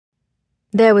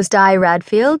There was Di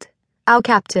Radfield, our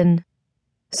captain,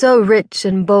 so rich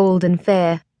and bold and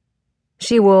fair.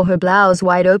 She wore her blouse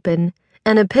wide open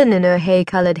and a pin in her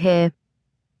hay-coloured hair.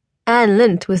 Anne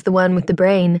Lint was the one with the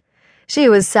brain. She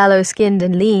was sallow-skinned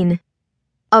and lean.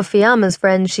 Of Fiamma's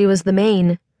friends she was the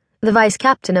main, the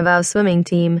vice-captain of our swimming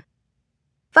team.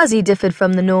 Fuzzy differed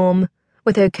from the norm,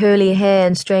 with her curly hair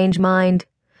and strange mind.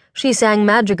 She sang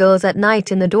madrigals at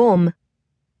night in the dorm.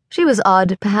 She was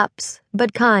odd, perhaps,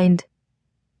 but kind.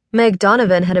 Meg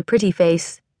Donovan had a pretty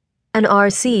face, an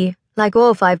RC, like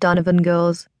all 5 Donovan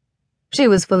girls. She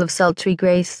was full of sultry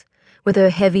grace, with her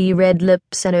heavy red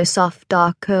lips and her soft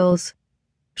dark curls.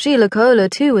 Sheila Kohler,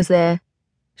 too, was there.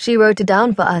 She wrote it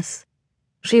down for us.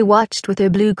 She watched with her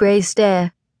blue-gray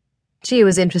stare. She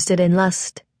was interested in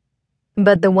lust.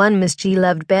 But the one Miss G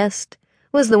loved best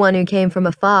was the one who came from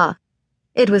afar.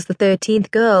 It was the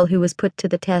 13th girl who was put to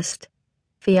the test.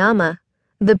 Fiamma,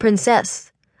 the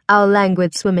princess, our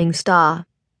languid swimming star.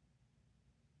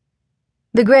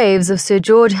 The graves of Sir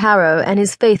George Harrow and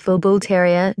his faithful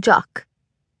bull-terrier, Jock.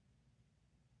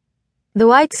 The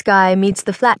white sky meets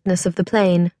the flatness of the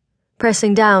plain,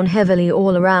 pressing down heavily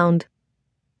all around.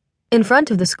 In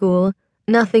front of the school,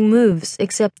 nothing moves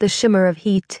except the shimmer of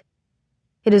heat.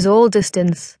 It is all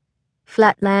distance,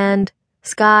 flat land,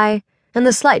 sky, and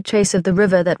the slight trace of the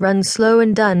river that runs slow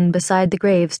and dun beside the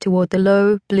graves toward the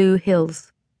low, blue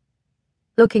hills.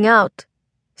 Looking out,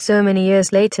 so many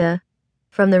years later,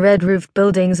 from the red-roofed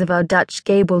buildings of our Dutch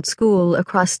gabled school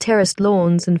across terraced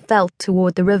lawns and felt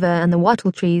toward the river and the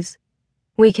wattle trees,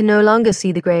 we can no longer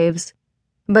see the graves,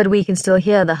 but we can still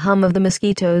hear the hum of the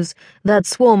mosquitoes that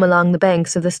swarm along the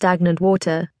banks of the stagnant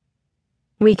water.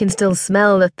 We can still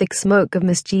smell the thick smoke of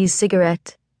Miss G's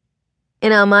cigarette.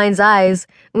 In our mind's eyes,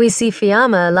 we see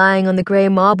Fiamma lying on the grey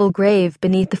marble grave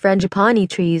beneath the frangipani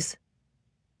trees.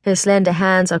 Her slender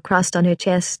hands are crossed on her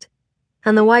chest,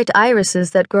 and the white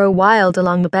irises that grow wild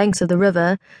along the banks of the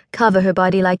river cover her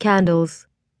body like candles.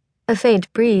 A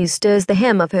faint breeze stirs the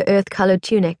hem of her earth-coloured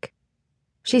tunic.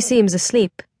 She seems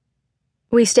asleep.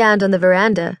 We stand on the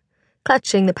veranda,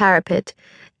 clutching the parapet,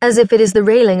 as if it is the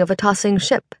railing of a tossing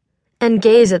ship, and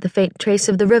gaze at the faint trace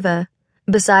of the river,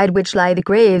 beside which lie the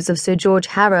graves of Sir George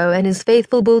Harrow and his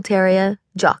faithful bull-terrier,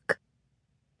 Jock.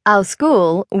 Our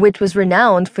school, which was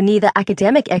renowned for neither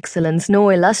academic excellence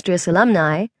nor illustrious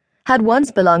alumni, had once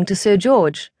belonged to Sir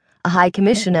George, a High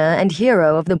Commissioner and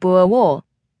hero of the Boer War.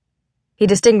 He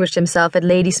distinguished himself at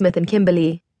Ladysmith and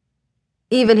Kimberley.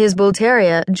 Even his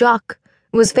bull-terrier, Jock,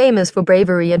 was famous for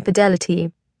bravery and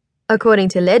fidelity. According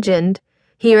to legend,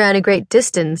 he ran a great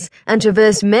distance and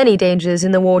traversed many dangers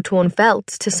in the war-torn veldt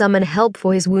to summon help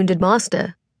for his wounded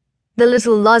master. The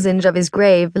little lozenge of his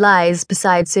grave lies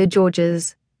beside Sir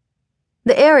George's.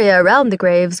 The area around the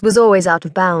graves was always out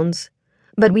of bounds,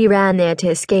 but we ran there to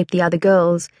escape the other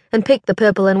girls and pick the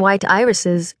purple and white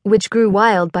irises which grew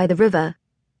wild by the river.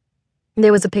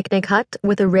 There was a picnic hut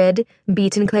with a red,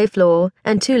 beaten clay floor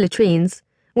and 2 latrines,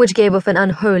 which gave off an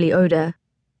unholy odor.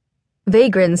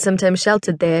 Vagrants sometimes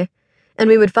sheltered there, and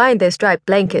we would find their striped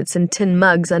blankets and tin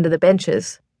mugs under the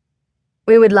benches.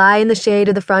 We would lie in the shade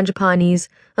of the frangipanis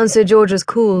on Sir George's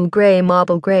cool, grey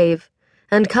marble grave,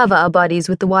 and cover our bodies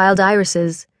with the wild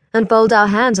irises, and fold our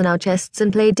hands on our chests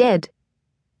and play dead.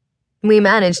 We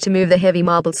managed to move the heavy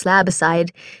marble slab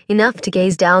aside, enough to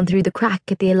gaze down through the crack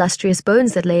at the illustrious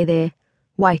bones that lay there,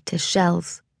 white as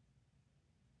shells.